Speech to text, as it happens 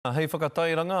Hei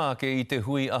whakatairanga ake I te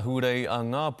hui ahurei a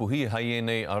Ngāpuhi hei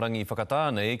enei arangi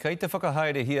whakatānei kei te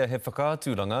whakahaere hia he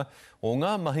whakāturanga o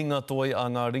ngā mahinga toi a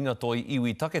ngā ringa toi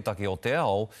iwi taketake o te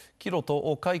ao ki roto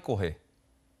o kaikohe.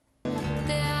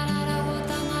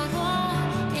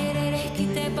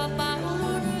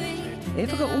 E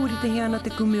whakaorite ana te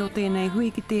kume o tēnei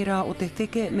hui ki tērā o te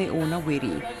wheke me ona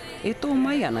weri. E tō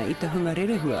mai ana I te hunga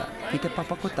rerehua ki te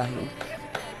papakotahi.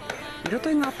 I roto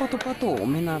I ngā patopato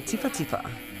me ngā tiwhatiwha,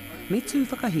 me tū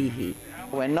whakahihi.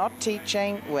 We're not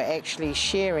teaching, we're actually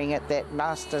sharing at that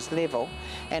master's level,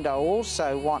 and I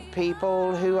also want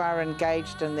people who are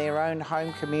engaged in their own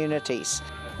home communities.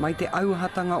 Mai te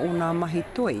auhatanga o ngā mahi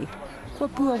toi, kua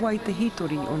pua wai te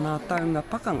hitori o ngā taunga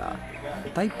pakanga,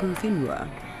 taipū whenua.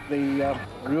 The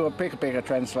Rua Peka Peka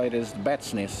translates the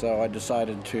bat's nest, so I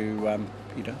decided to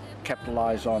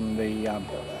capitalise on the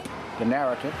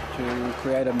narrative to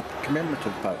create a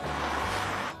commemorative poem.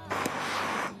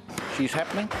 She's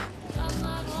happening.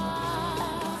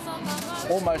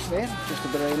 Almost there, just a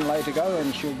bit of inlay to go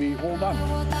and she'll be all done.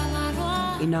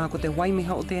 I nā ko te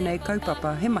waimiha o tēnei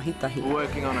kaupapa he mahitahi. We're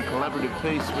working on a collaborative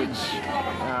piece which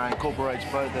incorporates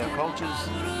both our cultures.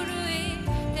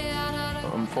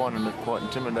 I'm finding it quite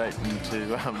intimidating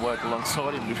to work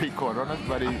alongside him, to be quite honest,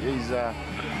 but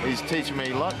he's teaching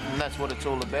me a lot, and that's what it's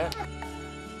all about.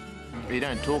 You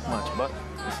don't talk much, but...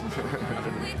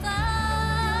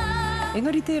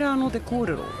 Engari tērā no te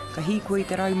kōrero, ka hiko I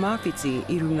te rau māwhiti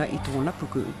I runga I tōna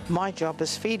puku. My job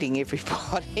is feeding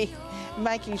everybody,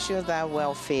 making sure they're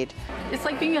well fed. It's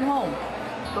like being at home,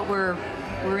 but we're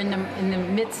in the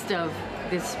midst of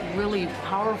this really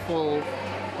powerful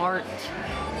art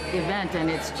event, and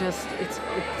it's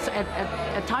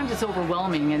at times it's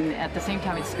overwhelming, and at the same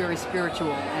time it's very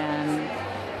spiritual,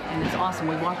 and it's awesome.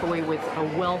 We walk away with a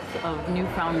wealth of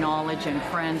newfound knowledge and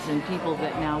friends and people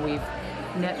that now we've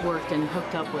networked and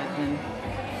hooked up with, and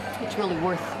it's really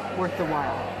worth the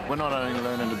while. We're not only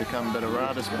learning to become better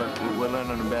artists, but we're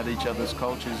learning about each other's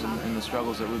cultures and the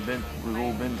struggles that we've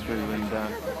all been through, and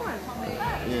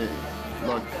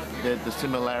like the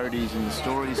similarities in the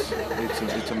stories,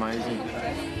 it's amazing.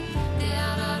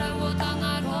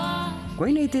 Koe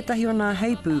nei tētahi o ngā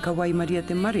heipū ka waimaria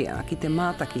te maria ki te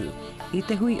mātaki I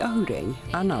te hui ahurei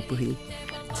a Ngāpuhi.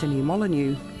 Tini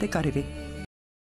Molyneux, te Karere.